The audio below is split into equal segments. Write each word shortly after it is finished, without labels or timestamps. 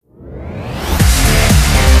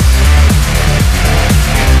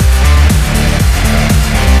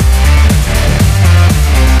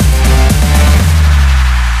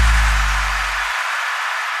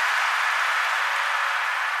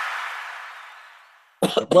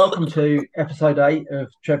Welcome to episode 8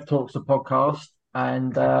 of Trev Talks, the podcast.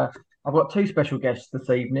 And I've got two special guests this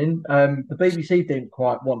evening. The BBC didn't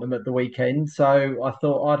quite want them at the weekend, so I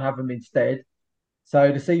thought I'd have them instead.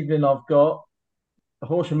 So this evening I've got the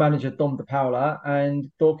Horsham manager, Dom de Paola,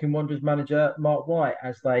 and Dorking Wanderers manager, Mark White,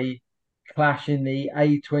 as they clash in the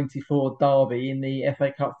A24 derby in the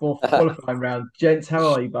FA Cup fourth qualifying round. Gents,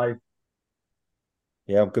 how are you both?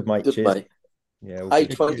 Yeah, I'm good, mate. Good Cheers. mate. Yeah, all good.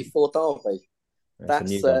 Good, good. A24 Derby. That's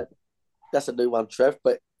a new That's one. uh, that's a new one, Trev,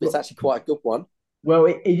 but it's Well, actually quite a good one. Well,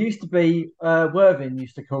 it used to be Worthing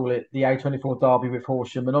used to call it the A24 derby with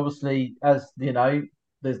Horsham, and obviously, as you know,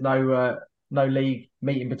 there's no league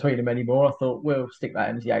meeting between them anymore. I thought we'll stick that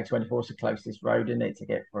in as the A24. It's the closest road in it to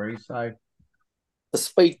get through. So, The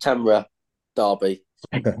Speed Camera Derby.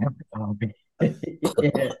 derby.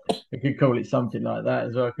 Yeah, we could call it something like that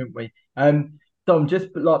as well, couldn't we? Dom, just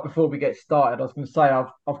like before we get started, I was going to say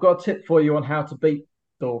I've got a tip for you on how to beat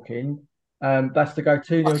Dorking. That's to go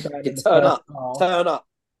 2-0 down in Fucking the turn first up. half, Turn up.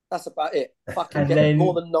 That's about it. Fucking and get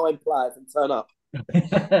more then than 9 players and turn up.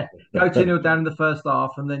 go 2-0 down in the first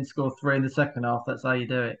half and then score three in the second half. That's how you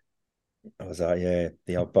do it. I was like, yeah,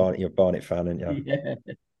 the old Barnet, you're a Barnet fan, aren't you?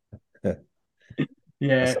 Yeah.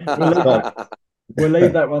 Yeah. That's not. We'll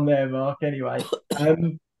leave that one there, Mark. Anyway.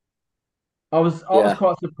 Um I was Yeah.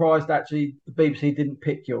 quite surprised actually the BBC didn't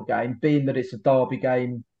pick your game, being that it's a derby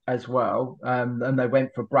game as well. And they went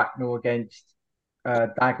for Bracknell against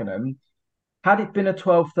Dagenham. Had it been a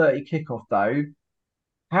 12:30 kickoff though,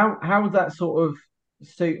 how would that sort of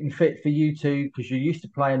suit and fit for you two? Because you're used to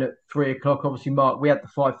playing at 3 o'clock. Obviously, Mark, we had the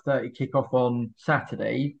 5:30 kickoff on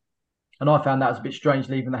Saturday, and I found that was a bit strange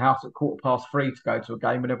leaving the house at 3:15 to go to a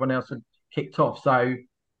game when everyone else had kicked off. So,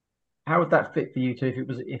 how would that fit for you two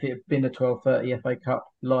if it had been a 12:30 FA Cup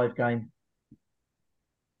live game?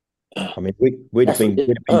 I mean, we'd have been Definitely.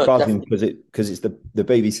 we'd have been buzzing Definitely. because it's the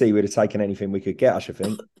BBC. We'd have taken anything we could get. I should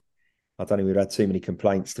think. I don't think we'd had too many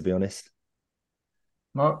complaints, to be honest.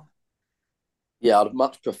 Mark? Yeah, I'd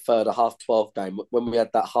much prefer the half 12 game. When we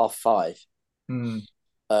had that half 5, Hmm.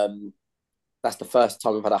 um, that's the first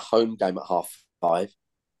time we've had a home game at half 5.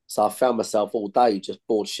 So I found myself all day just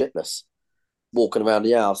bored shitless, walking around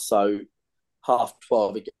the house. So half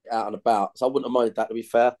 12, we get out and about. So I wouldn't have minded that, to be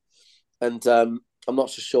fair. And I'm not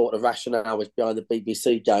so sure what the rationale is behind the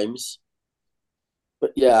BBC games.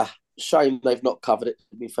 But yeah, shame they've not covered it,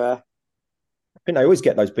 to be fair. I think they always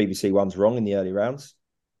get those BBC ones wrong in the early rounds.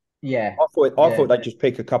 Yeah. I thought Yeah. they'd just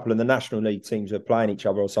pick a couple of the National League teams who are playing each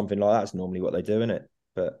other or something like that. That's normally what they do, isn't it?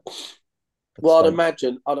 But Well, I'd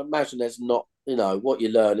imagine there's not, what you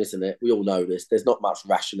learn, isn't it? We all know this. There's not much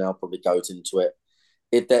rationale probably goes into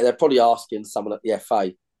it. They're probably asking someone at the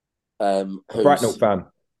FA, a Bracknell who's, fan.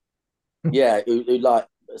 yeah, who like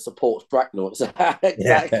supports Bracknell. Yeah.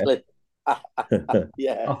 Exactly.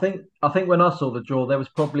 Yeah. I think when I saw the draw, there was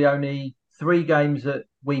probably only three games that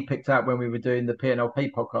we picked out when we were doing the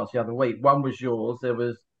PNLP podcast the other week. One was yours. There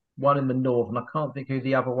was one in the north, and I can't think who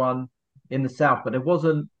the other one in the south. But there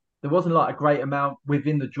wasn't like a great amount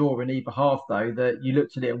within the draw in either half though that you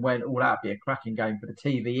looked at it and went, "Oh, that'd be a cracking game for the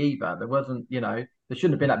TV." Either there wasn't, there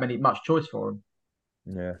shouldn't have been that many much choice for them.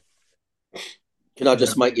 Yeah. Can I Yeah,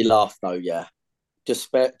 just make you laugh though? Yeah. Just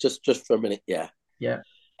for a minute. Yeah. yeah,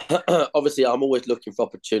 Obviously, I'm always looking for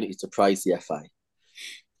opportunities to praise the FA.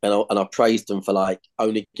 And I praised them for like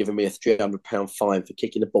only giving me a £300 fine for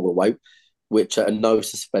kicking the ball away, which no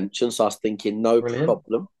suspension. So I was thinking, no brilliant.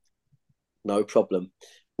 problem, no problem.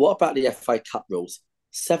 What about the FA Cup rules?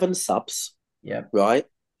 7 subs, Yeah, right?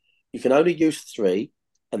 You can only use three,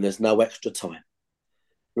 and there's no extra time,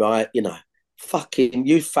 right? Fucking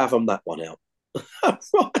you fathom that one out,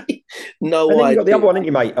 right? And No then you've got the other idea. one, haven't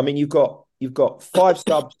you, mate? I mean, you've got 5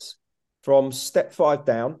 subs from step 5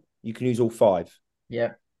 down. You can use all five. yeah.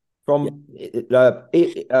 Yeah, From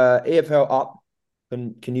EFL up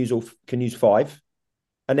can use five.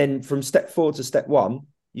 And then from step 4 to step 1,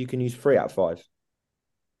 you can use 3 out of 5.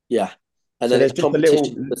 yeah. And So then there's it's just a little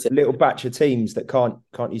competition. That's it. little batch of teams that can't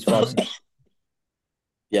use 5 subs.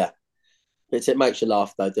 Yeah, it makes you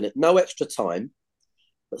laugh though, doesn't it? No extra time,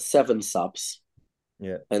 but 7 subs,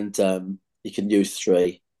 Yeah. and you can use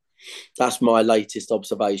three. That's my latest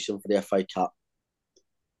observation for the FA Cup.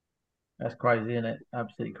 That's crazy, isn't it?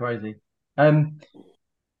 Absolutely crazy. Um,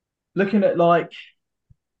 Looking at like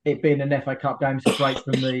it being an FA Cup game, it's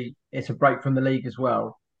a break from the league as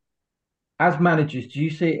well. As managers, do you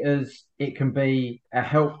see it as it can be a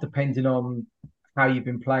help depending on how you've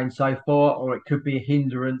been playing so far, or it could be a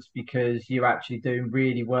hindrance because you're actually doing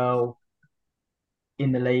really well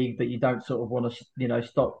in the league that you don't sort of want to,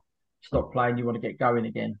 stop playing, you want to get going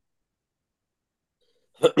again?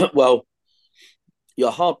 Well,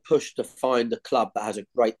 you're hard pushed to find a club that has a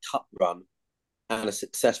great cup run and a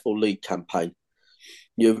successful league campaign.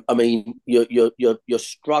 You're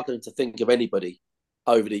struggling to think of anybody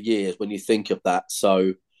over the years when you think of that.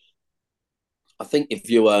 So I think if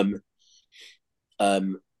you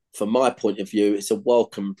from my point of view, it's a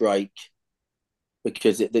welcome break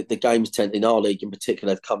because the games tend in our league in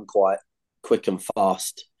particular have come quite quick and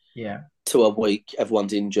fast. Yeah. 2 a week,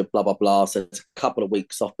 everyone's injured, blah blah blah. So it's a couple of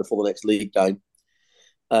weeks off before the next league game.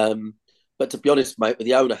 But to be honest, mate, with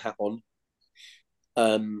the owner hat on,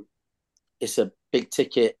 it's a big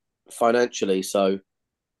ticket financially. So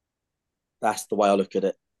that's the way I look at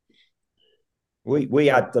it. We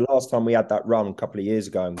had the last time we had that run a couple of years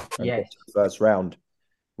ago and got Yes. to the first round.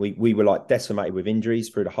 We were like decimated with injuries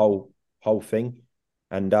through the whole thing.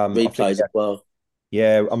 And I think, Replays as well.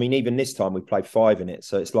 yeah, I mean, even this time we played 5 in it.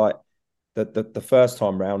 So it's like the first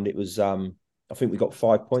time round, it was I think we got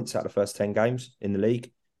 5 points out of the first 10 games in the league.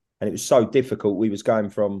 And it was so difficult. We was going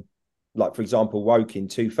from, like, for example, Woking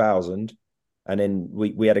 2000, and then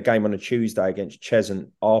we had a game on a Tuesday against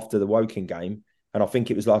Cheshunt after the Woking game. And I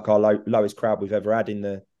think it was like our lowest crowd we've ever had in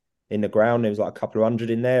the ground. There was like a couple of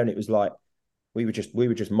hundred in there, and it was like we were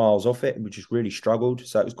just miles off it, and we just really struggled.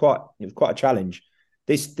 So it was quite a challenge.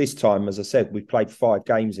 This time, as I said, we played 5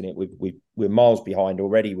 games in it. We're miles behind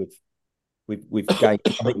already with games.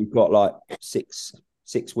 I think we've got like 6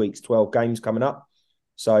 weeks, 12 games coming up.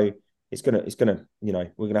 So it's gonna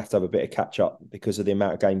we're gonna have to have a bit of catch up because of the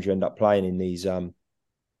amount of games you end up playing in these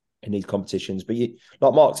competitions. But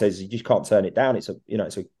like Mark says, you just can't turn it down. It's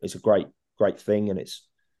a great thing, and it's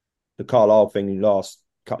the Carlisle thing last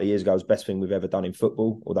couple of years ago was the best thing we've ever done in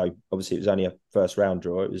football. Although obviously it was only a first round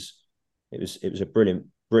draw. It was a brilliant,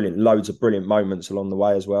 loads of brilliant moments along the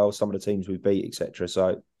way as well. Some of the teams we beat, etc.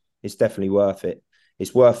 So it's definitely worth it.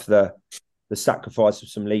 It's worth the sacrifice of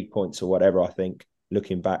some league points or whatever. I think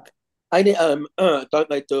looking back. Ain't it? Don't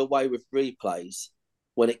they do away with replays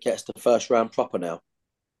when it gets to first round proper now?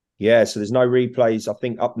 Yeah, so there's no replays. I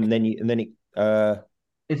think up and then it.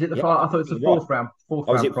 Is it the Yeah, I thought it's the fourth round. Fourth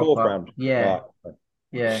was round it fourth proper. round? Yeah. Right.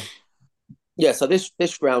 Yeah. Yeah. So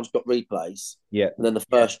this round's got replays. Yeah. And then the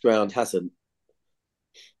first round hasn't.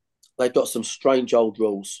 They've got some strange old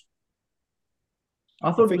rules.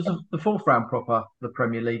 I thought it was the fourth round proper. The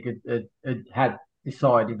Premier League had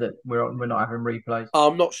decided that we're not having replays.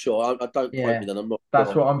 I'm not sure. I don't quote me then. I'm not.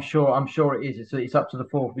 That's sure. what I'm sure. I'm sure it is. It's up to the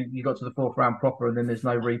fourth. You got to the fourth round proper, and then there's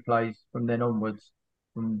no replays from then onwards,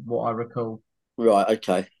 from what I recall. Right.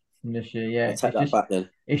 Okay. From this year, yeah. I'll take that back then.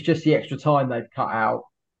 It's just the extra time they've cut out,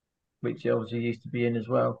 which obviously used to be in as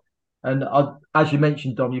well. And as you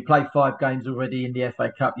mentioned, Dom, you played 5 games already in the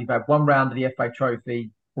FA Cup. You've had 1 round of the FA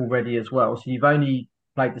Trophy already as well. So you've only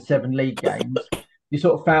played the 7 league games. You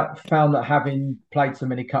sort of found that having played so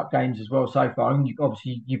many cup games as well so far, and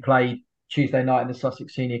obviously you played Tuesday night in the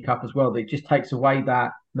Sussex Senior Cup as well, that it just takes away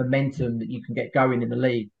that momentum that you can get going in the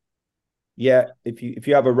league. Yeah, if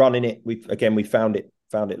you have a run in it, we found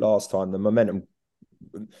it last time. The momentum.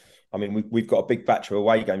 I mean, we've got a big batch of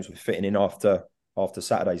away games we're fitting in after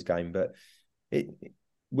Saturday's game, but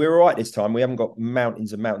we're all right this time. We haven't got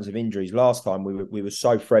mountains and mountains of injuries. Last time we were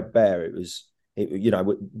so threadbare.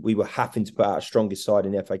 We were having to put out our strongest side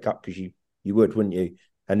in the FA Cup because you would, wouldn't you?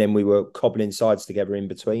 And then we were cobbling sides together in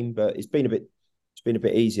between. But it's been a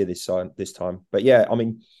bit easier this time. But yeah, I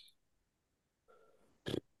mean,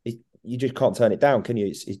 you just can't turn it down, can you?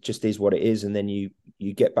 It just is what it is, and then you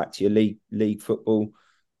get back to your league football,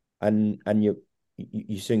 and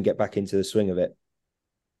you soon get back into the swing of it.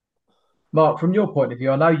 Mark, from your point of view,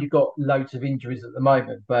 I know you've got loads of injuries at the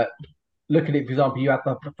moment, but looking at it, for example, you have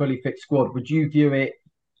the fully fit squad. Would you view it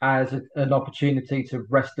as an opportunity to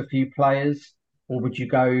rest a few players, or would you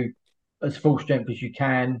go as full strength as you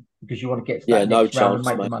can because you want to get to that next round and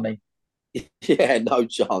make the money? Yeah, no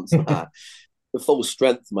chance. Nah. The full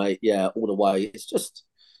strength, mate. Yeah, all the way. It's just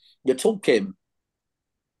you're talking.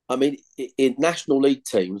 I mean, in National League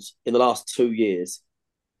teams in the last 2 years,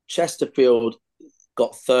 Chesterfield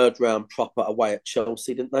got 3rd round proper away at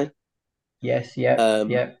Chelsea, didn't they? Yes, yeah,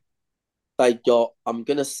 yeah. They got, I'm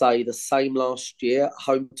going to say, the same last year,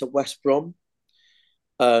 home to West Brom.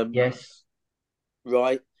 Yes.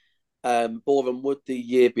 Right. Boreham Wood the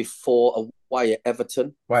year before away at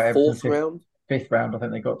Everton. Fourth round? 5th round, I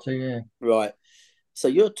think they got to, yeah. Right. So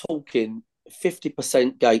you're talking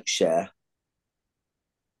 50% gate share.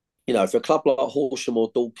 You know, for a club like Horsham or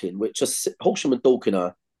Dorking, Horsham and Dorking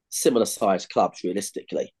are similar sized clubs,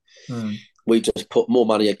 realistically. We just put more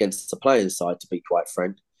money against the playing side, to be quite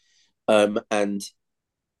frank. And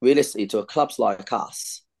realistically, to a clubs like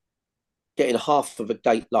us, getting half of a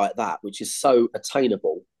gate like that, which is so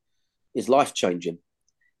attainable, is life changing.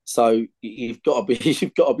 So you've got to be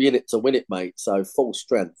you've got to be in it to win it, mate. So full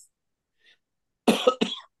strength.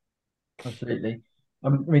 Absolutely. I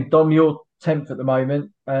mean, Dom, you're 10th at the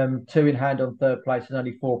moment, two in hand on third place and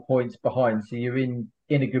only 4 points behind. So you're in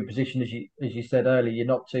a good position, as you said earlier. You're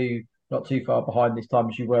not too far behind this time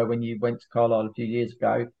as you were when you went to Carlisle a few years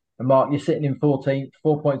ago. And Mark, you're sitting in 14th,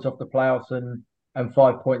 4 points off the playoffs and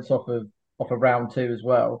 5 points off of round two as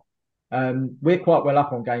well. We're quite well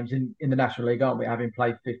up on games in the National League, aren't we? Having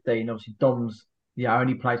played 15, obviously Dom's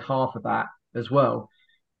only played half of that as well.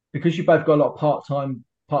 Because you've both got a lot of part time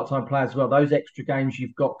players as well. Those extra games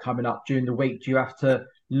you've got coming up during the week, do you have to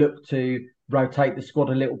look to rotate the squad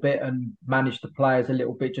a little bit and manage the players a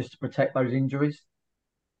little bit just to protect those injuries?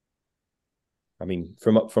 I mean,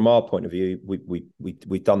 from our point of view,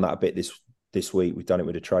 we've done that a bit this week. We've done it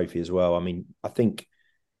with a trophy as well. I mean, I think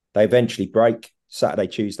they eventually break Saturday,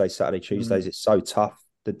 Tuesdays. It's so tough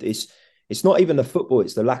that it's not even the football,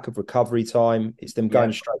 it's the lack of recovery time. It's them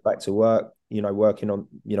going straight back to work, working on,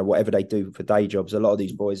 whatever they do for day jobs. A lot of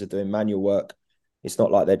these boys are doing manual work. It's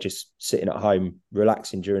not like they're just sitting at home,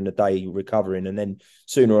 relaxing during the day, recovering, and then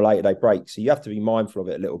sooner or later they break. So you have to be mindful of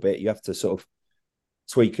it a little bit. You have to sort of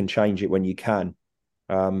tweak and change it when you can.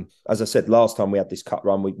 As I said, last time we had this cut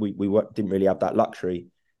run, we didn't really have that luxury.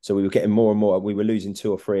 So we were getting more and more. We were losing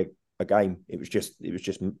 2 or 3 a game. It was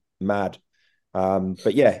just mad.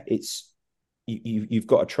 But yeah, you've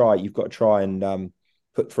got to try. You've got to try and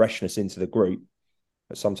put freshness into the group.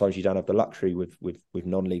 But sometimes you don't have the luxury with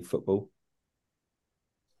non-league football.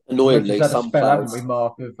 We've just Annoyingly, had a some spell, haven't players, we,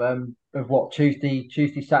 Mark, of what Tuesday,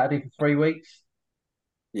 Saturday for 3 weeks.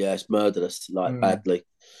 yeah, it's murderous, like badly.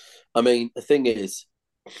 I mean, the thing is,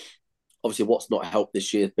 obviously, what's not helped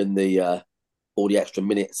this year has been the all the extra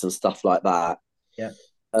minutes and stuff like that. Yeah.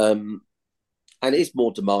 And it's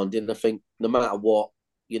more demanding. I think no matter what,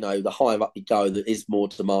 the higher up you go, that is more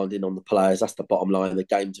demanding on the players. That's the bottom line. The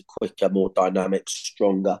games are quicker, more dynamic,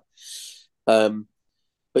 stronger.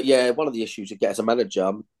 But yeah, one of the issues you get as a manager,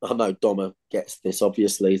 I know Doma gets this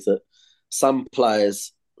obviously, is that some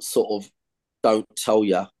players sort of don't tell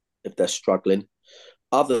you if they're struggling.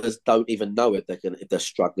 Others don't even know if they're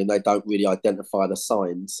struggling. They don't really identify the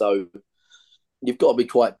signs. So you've got to be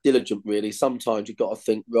quite diligent, really. Sometimes you've got to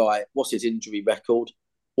think, right, what's his injury record?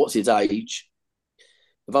 What's his age?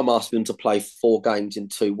 If I'm asking him to play 4 games in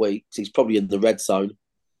 2 weeks, he's probably in the red zone,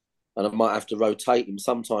 and I might have to rotate him.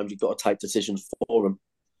 Sometimes you've got to take decisions for him.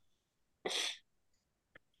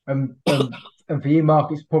 And for you,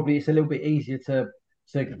 Mark, it's a little bit easier to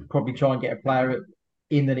probably try and get a player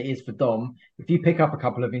in than it is for Dom. If you pick up a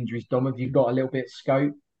couple of injuries, Dom, have you got a little bit of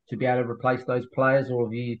scope to be able to replace those players, or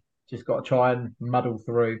have you just got to try and muddle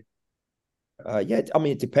through? Yeah, I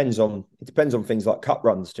mean, it depends on things like cup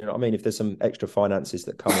runs. Do you know what I mean? If there's some extra finances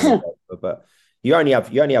that come in, but you only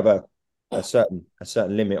have a certain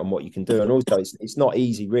limit on what you can do, and also it's not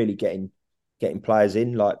easy really getting players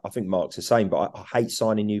in. Like I think Mark's the same, but I hate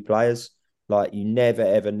signing new players. Like you never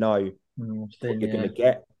ever know what you're going to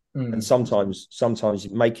get, and sometimes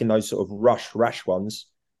making those sort of rash ones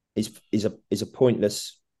is a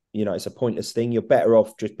pointless. It's a pointless thing. You're better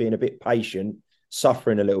off just being a bit patient,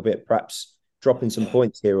 suffering a little bit, perhaps dropping some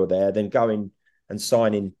points here or there, than going and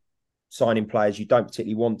signing players you don't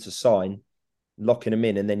particularly want to sign, locking them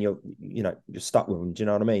in, and then you're stuck with them. Do you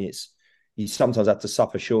know what I mean? You sometimes have to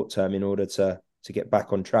suffer short term in order to get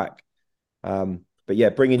back on track. But yeah,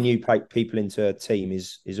 bringing new people into a team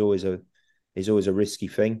is always a risky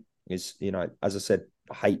thing. Is as I said,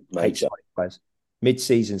 I hate signing players.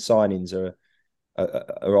 Mid-season signings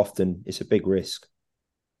are often, it's a big risk.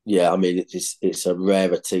 Yeah, I mean it's a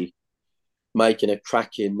rarity. Making a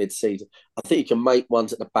cracking mid-season, I think you can make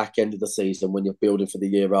ones at the back end of the season when you're building for the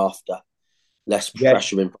year after. Less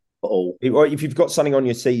pressure in at all. If you've got something on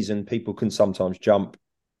your season, people can sometimes jump.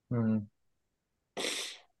 Yeah,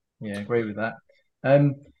 agree with that.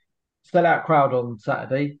 Sell out crowd on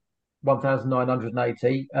Saturday,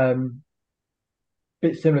 1,980.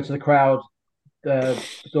 Bit similar to the crowd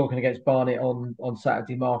Dorking against Barnet on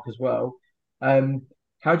Saturday, Mark, as well.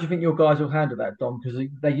 How do you think your guys will handle that, Dom? Because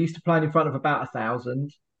they're used to playing in front of about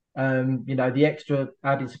 1,000. The extra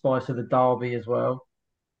added spice of the derby as well.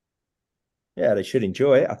 Yeah, they should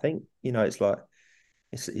enjoy it. I think it's like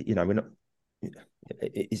we're not.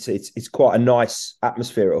 It's quite a nice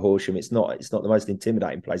atmosphere at Horsham. It's not the most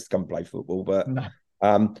intimidating place to come and play football, but No.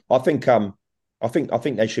 I think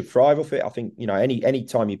they should thrive off it. I think any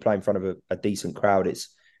time you play in front of a decent crowd, it's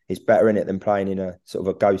better in it than playing in a sort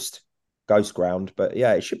of a ghost ground. But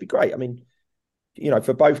yeah, it should be great. I mean,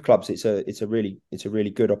 for both clubs, it's a really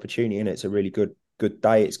good opportunity, and it's a really good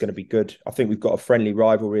day. It's going to be good. I think we've got a friendly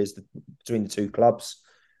rivalry between the two clubs.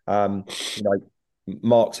 You know,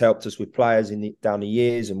 Marc's helped us with players down the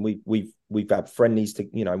years, and we've had friendlies to,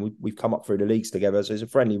 you know, we've come up through the leagues together, so it's a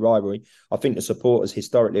friendly rivalry. I think the supporters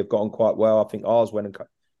historically have gotten quite well. I think ours went and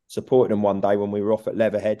supported them one day when we were off at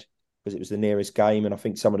Leatherhead because it was the nearest game, and I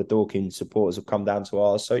think some of the Dorking supporters have come down to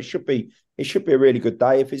ours. So it should be a really good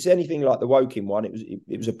day. If it's anything like the Woking one,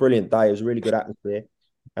 it was a brilliant day. It was a really good atmosphere,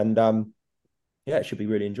 and yeah, it should be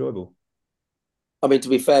really enjoyable. I mean, to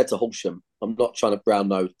be fair to Horsham, I'm not trying to brown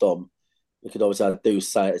nose Dom. Because obviously I do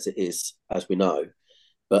say it as it is, as we know.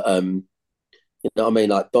 But you know what I mean?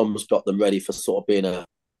 Like Dom's got them ready for sort of being a,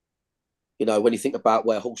 you know, when you think about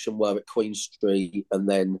where Horsham were at Queen Street and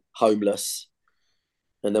then homeless,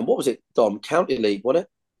 and then what was it, Dom? County League, wasn't it?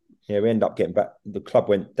 Yeah, we end up getting back. The club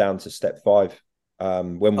went down to step 5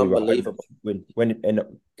 when we were Unbelievable. when it ended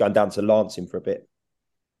up going down to Lancing for a bit.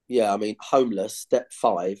 Yeah, I mean, homeless, step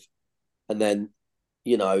 5, and then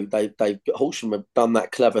you know they Horsham have done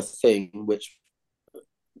that clever thing which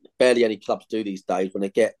barely any clubs do these days when they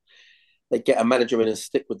get a manager in and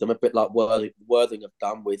stick with them, a bit like Worthing have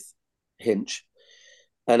done with Hinch,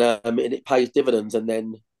 and it pays dividends. And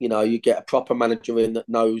then you know you get a proper manager in that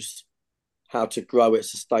knows how to grow it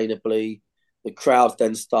sustainably. The crowds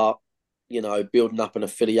then start, you know, building up an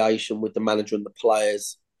affiliation with the manager and the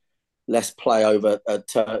players. Less play over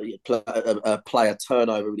player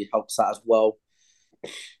turnover really helps that as well.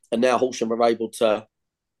 And now Horsham are able to.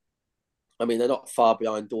 I mean, they're not far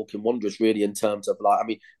behind Dorking Wanderers really in terms of like. I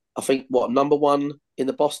mean, I think what #1 in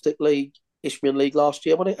the Bostik League, Isthmian League last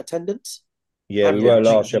year, wasn't it? Attendance. Yeah, we Yeah, were I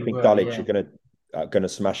think last year. I we think were. Dulwich Yeah, are gonna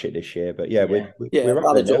smash it this year. But yeah, yeah, Yeah, we're up there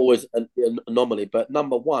others are now. always an anomaly. But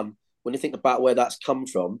 #1, when you think about where that's come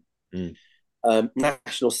from, Mm.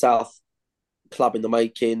 National South club in the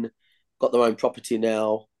making, got their own property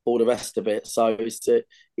now, all the rest of it. So it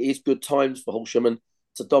is good times for Horsham. And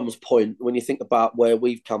to Dom's point, when you think about where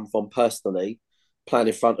we've come from personally, playing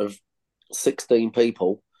in front of 16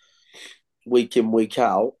 people week in, week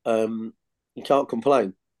out, you can't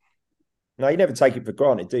complain. No, you never take it for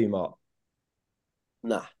granted, do you, Mark?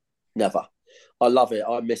 Nah, never. I love it.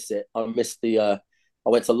 I miss it. I miss the. I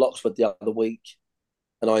went to Loxford the other week,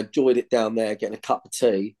 and I enjoyed it down there, getting a cup of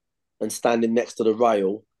tea and standing next to the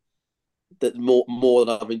rail. That more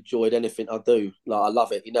than I've enjoyed anything I do. Like I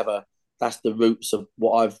love it. You never. That's the roots of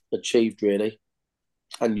what I've achieved, really,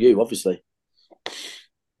 and you obviously.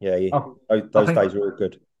 Yeah, I those think. days are all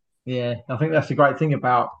good. Yeah, I think that's the great thing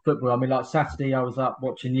about football. I mean, like Saturday, I was up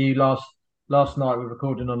watching you last night. We're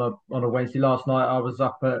recording on a Wednesday. Last night, I was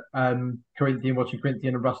up at Corinthian watching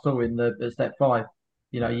Corinthian and Russell in the at step 5.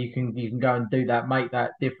 You know, you can go and do that, make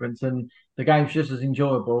that difference, and the game's just as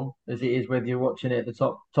enjoyable as it is whether you're watching it at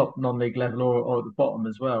the top non-league level or at the bottom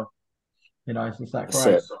as well. You know, it's just that That's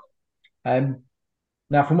great. it. Um,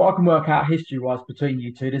 Now, from what I can work out history-wise between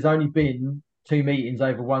you two, there's only been 2 meetings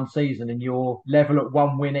over one season, and you're level at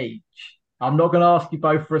 1 win each. I'm not going to ask you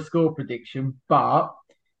both for a score prediction, but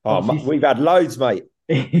obviously, We've had loads, mate.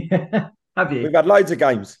 have you? We've had loads of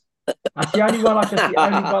games. That's the only one I can. That's the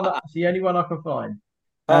only one. That's the only one I can find.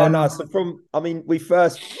 Oh no! Um, So we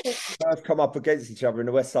first come up against each other in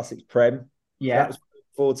the West Sussex Prem. So that yeah. was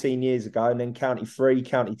 14 years ago, and then County 3,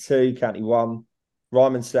 County 2, County 1,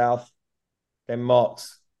 Ryman South. Then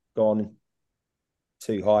Mark's gone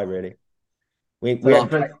too high, really. We So,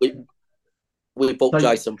 had Well, we bought so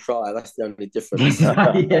Jason Pryor. That's the only difference.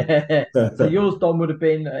 yeah. So yours, Don, would have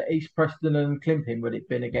been East Preston and Climping. Would it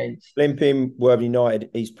been against Limping, Worthing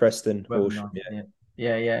United, East Preston, Wellham Horsham. United?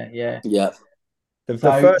 Yeah. Yeah. Yeah, The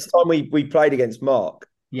So first time we played against Mark,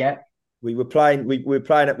 yeah, we were playing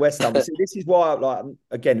at West Ham. See, this is why, like,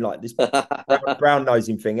 again, like this brown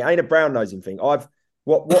nosing thing. It ain't a brown nosing thing.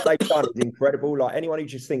 What they've done is incredible. Like anyone who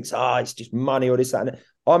just thinks, it's just money or this, that, and that.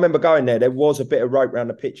 I remember going there. There was a bit of rope around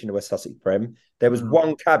the pitch in the West Sussex Prem. There was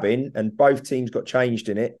one cabin, and both teams got changed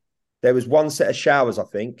in it. There was one set of showers, I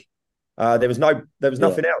think. There was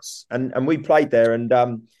nothing else, and we played there. And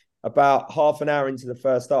about half an hour into the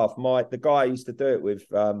first half, the guy I used to do it with,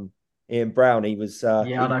 Ian Brown, he was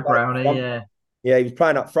yeah. I know Brownie. Yeah, he was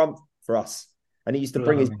playing up front for us, and he used to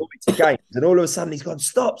bring his blimey. boy to games. And all of a sudden, he's gone,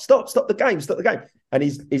 stop the game, stop the game. And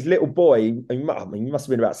his little boy, he must have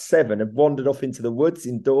been about 7, had wandered off into the woods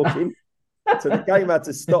in Dorking. So the game had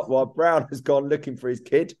to stop while Brown has gone looking for his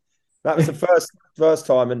kid. That was the first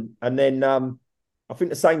time, and then I think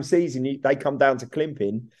the same season they come down to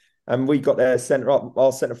Climping, and we got their centre up.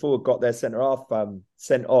 Our centre forward got their centre half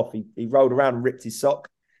sent off. He rolled around and ripped his sock,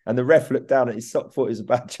 and the ref looked down at his sock, thought it was a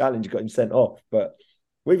bad challenge, got him sent off. But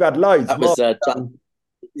we've had loads. that was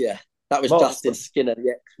that was Mark, Justin Skinner, the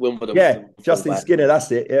ex Wimbledon. yeah, Justin Skinner.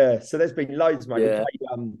 That's it. Yeah. So there's been loads, mate. Yeah.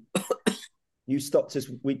 You stopped us.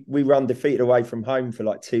 We run defeated away from home for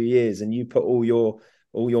like 2 years, and you put all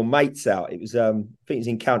your mates out. It was I think it was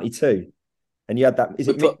in County Two, and you had that. Is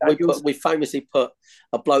it Mick Daniels? We famously put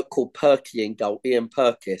a bloke called Perky in goal, Ian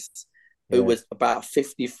Perkis, who Yeah. was about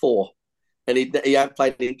 54, and he hadn't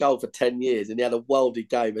played in goal for 10 years, and he had a worldy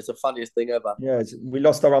game. It's the funniest thing ever. Yeah, we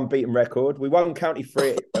lost our unbeaten record. We won County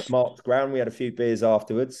 3 at Marc's ground. We had a few beers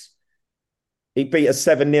afterwards. He beat us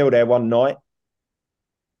 7-0 there one night.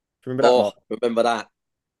 Do you remember that, Marc? Remember that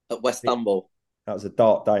at West Humble. That was a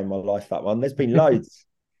dark day in my life, that one. There's been loads.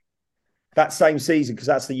 That same season, because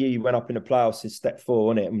that's the year you went up in the playoffs in step 4,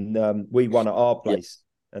 wasn't it? And we won at our place.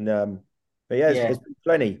 Yeah. And but yeah, there's been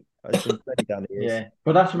plenty. There's been plenty down the years. Yeah,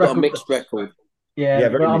 but that's a record. record. A mixed record. Yeah,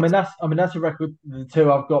 but I mean that's a record. The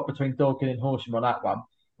two I've got between Dorking and Horsham on that one.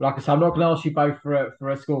 Like I said, I'm not going to ask you both for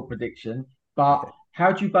a score prediction, but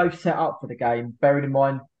how do you both set up for the game? Bearing in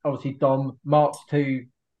mind, obviously, Marc's two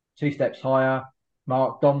steps higher,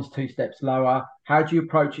 Dom's 2 steps lower. How do you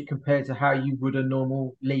approach it compared to how you would a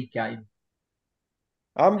normal league game?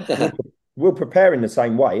 We'll prepare in the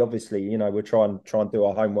same way. Obviously, you know, we'll try and do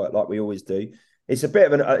our homework like we always do. It's a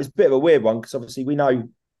bit of a weird one because obviously we know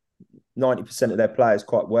 90% of their players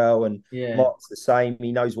quite well, and Mark's the same.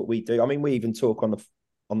 He knows what we do. I mean, we even talk on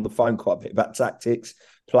the phone quite a bit about tactics,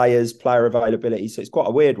 player availability. So it's quite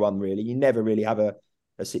a weird one, really. You never really have a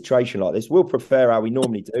situation like this. We'll prepare how we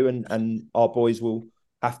normally do, and our boys will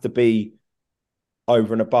have to be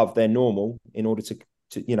over and above their normal in order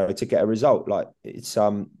to get a result. Like it's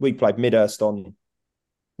we played Midhurst on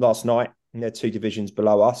last night, and they're 2 divisions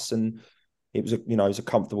below us, and it was a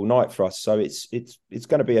comfortable night for us. So it's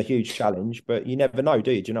going to be a huge challenge, but you never know,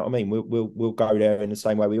 do you? Do you know what I mean? We'll go there in the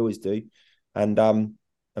same way we always do, and try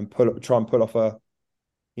and pull off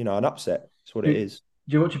an upset. That's what it is.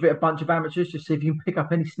 Do you watch a bunch of amateurs just see if you can pick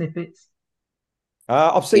up any snippets?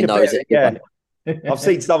 I've seen a bit of it, yeah. I've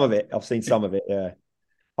seen some of it. Yeah.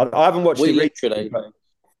 I haven't watched it literally. But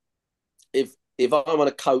if I'm on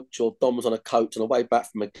a coach or Dom's on a coach on the way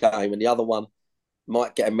back from a game, and the other one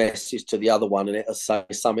might get a message to the other one, and it'll say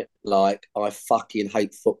something like, "I fucking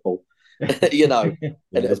hate football," you know. Yeah,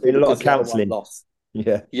 and there's been a lot of counselling.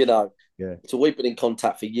 Yeah, you know. Yeah. So we've been in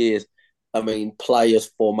contact for years. I mean, players'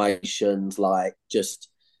 formations, like just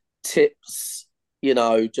tips,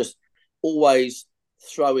 just always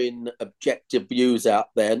throwing objective views out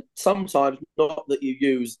there. Sometimes not that you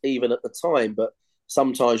use even at the time, but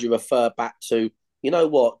sometimes you refer back to, you know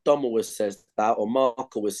what, Dom always says that, or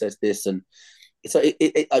Marc always says this. And so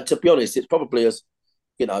to be honest, it's probably as,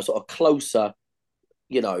 sort of closer,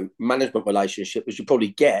 management relationship as you probably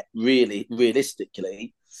get, really,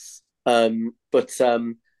 realistically. But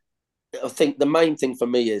I think the main thing for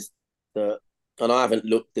me is that, and I haven't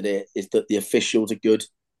looked at it, is that the officials are good.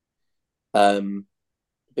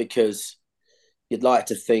 Because you'd like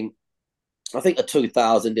to think, I think a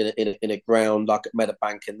 2,000 in a ground like at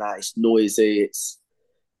Meadowbank and that, it's noisy, it's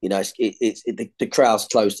the crowd's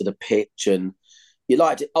close to the pitch, and you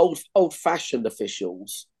like to, old fashioned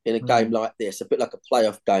officials in a game like this, a bit like a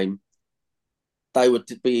playoff game, they would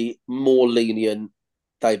be more lenient.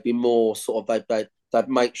 They'd be more sort of they'd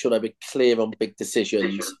make sure they'd be clear on big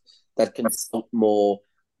decisions. They'd consult more.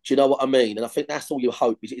 Do you know what I mean? And I think that's all you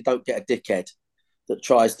hope, is that you don't get a dickhead that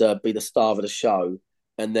tries to be the star of the show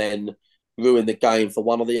and then ruin the game for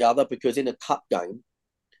one or the other. Because in a cup game,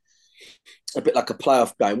 a bit like a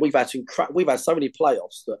playoff game, we've had so many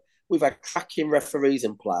playoffs that we've had cracking referees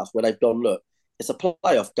in playoffs where they've gone, look, it's a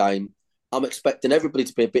playoff game. I'm expecting everybody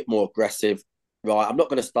to be a bit more aggressive, right? I'm not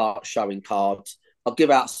going to start showing cards. I'll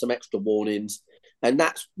give out some extra warnings. And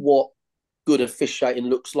that's what good officiating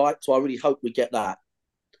looks like. So I really hope we get that.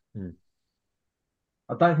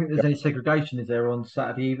 I don't think there's any segregation, is there, on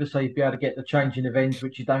Saturday either? So you'd be able to get the changing of ends,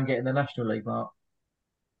 which you don't get in the National League, Marc.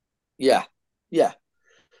 Yeah.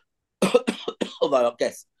 Although I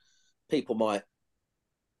guess people might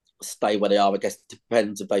stay where they are. I guess it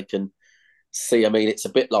depends if they can see. I mean, it's a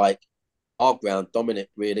bit like our ground, dominant,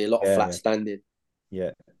 really. A lot of flat standing.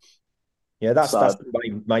 Yeah. Yeah, that's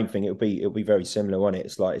the main thing. It'll be very similar, won't it?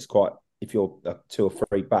 It's like, it's quite, if you're 2 or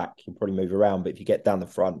 3 back, you'll probably move around. But if you get down the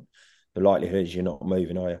front, the likelihood is you're not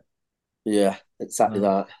moving, are you? Yeah, exactly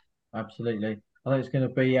that. Absolutely. I think it's going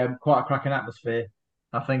to be quite a cracking atmosphere,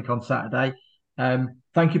 I think, on Saturday.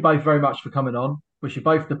 Thank you both very much for coming on. Wish you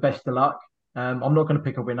both the best of luck. I'm not going to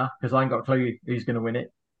pick a winner because I ain't got a clue who's going to win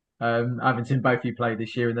it. I haven't seen both of you play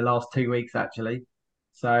this year in the last 2 weeks, actually.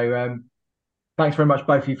 So thanks very much,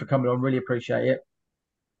 both of you, for coming on. Really appreciate it.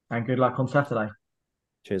 And good luck on Saturday.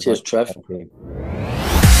 Cheers, Trev.